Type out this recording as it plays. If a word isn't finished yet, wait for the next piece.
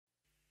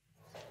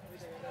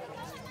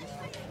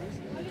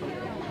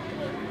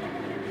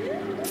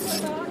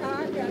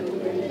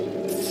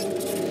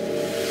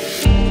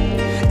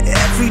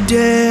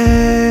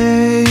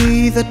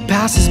day that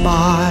passes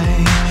by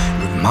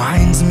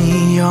reminds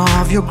me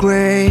of your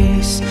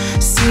grace.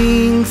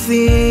 Seeing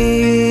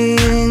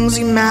things,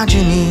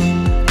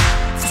 imagining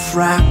the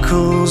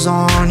freckles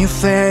on your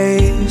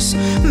face.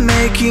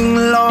 Making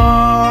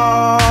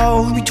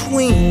love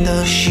between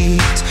the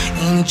sheets,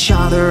 in each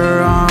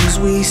other's arms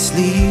we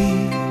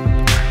sleep.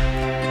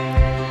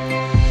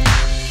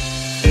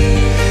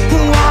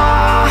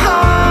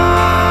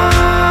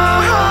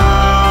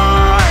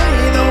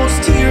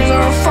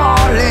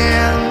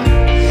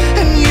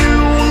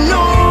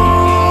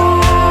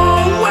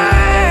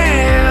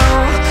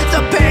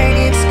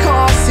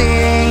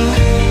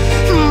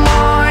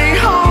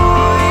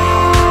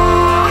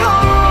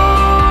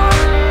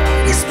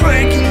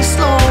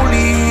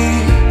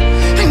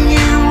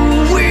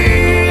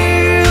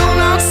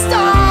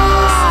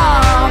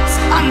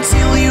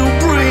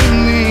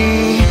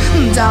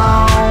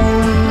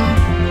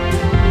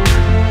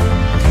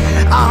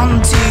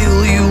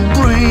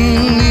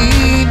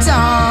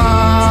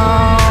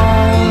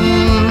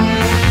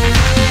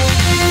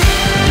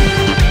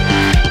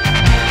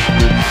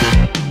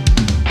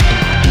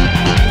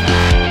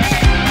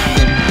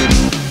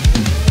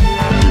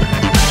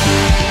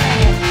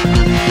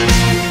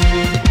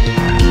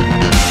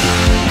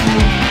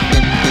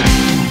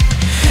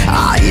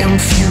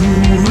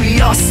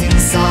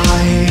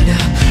 Inside,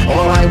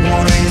 all I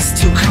want is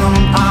to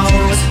come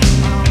out.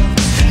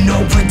 No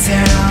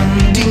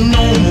pretending,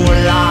 no more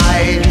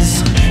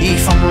lies.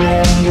 If I'm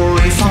wrong or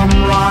if I'm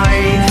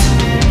right,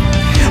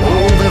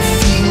 all the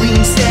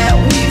feelings that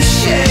we've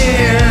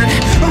shared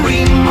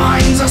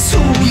reminds us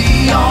who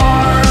we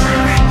are.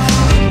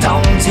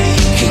 Down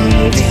taking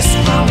this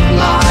round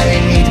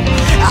light,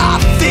 I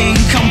think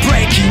I'm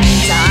breaking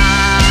down.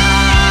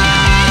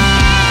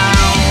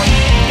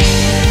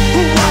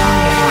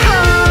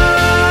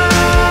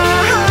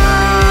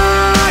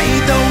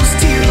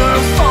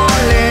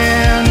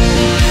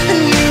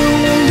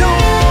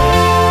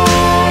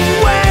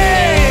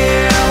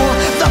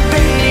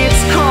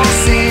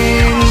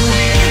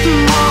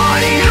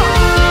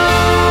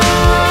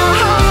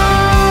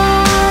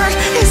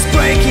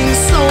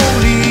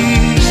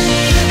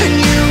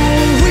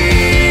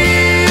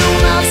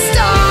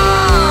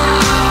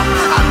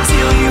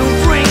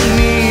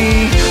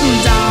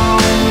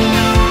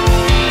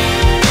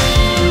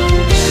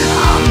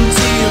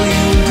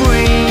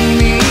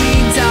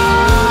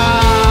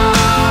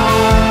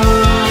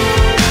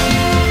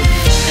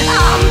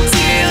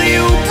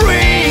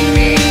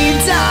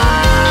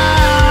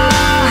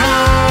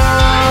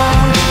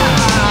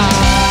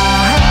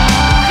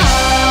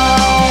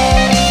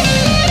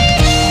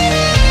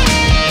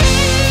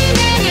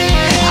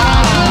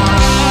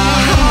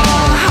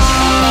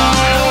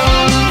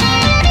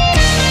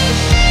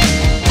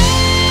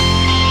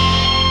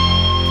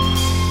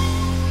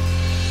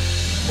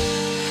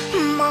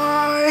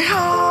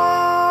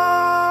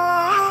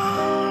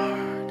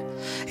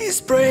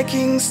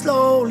 Breaking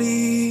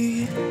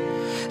slowly,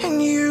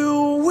 and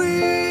you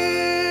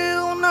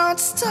will not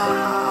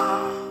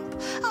stop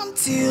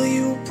until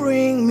you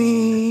bring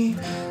me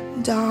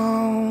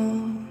down.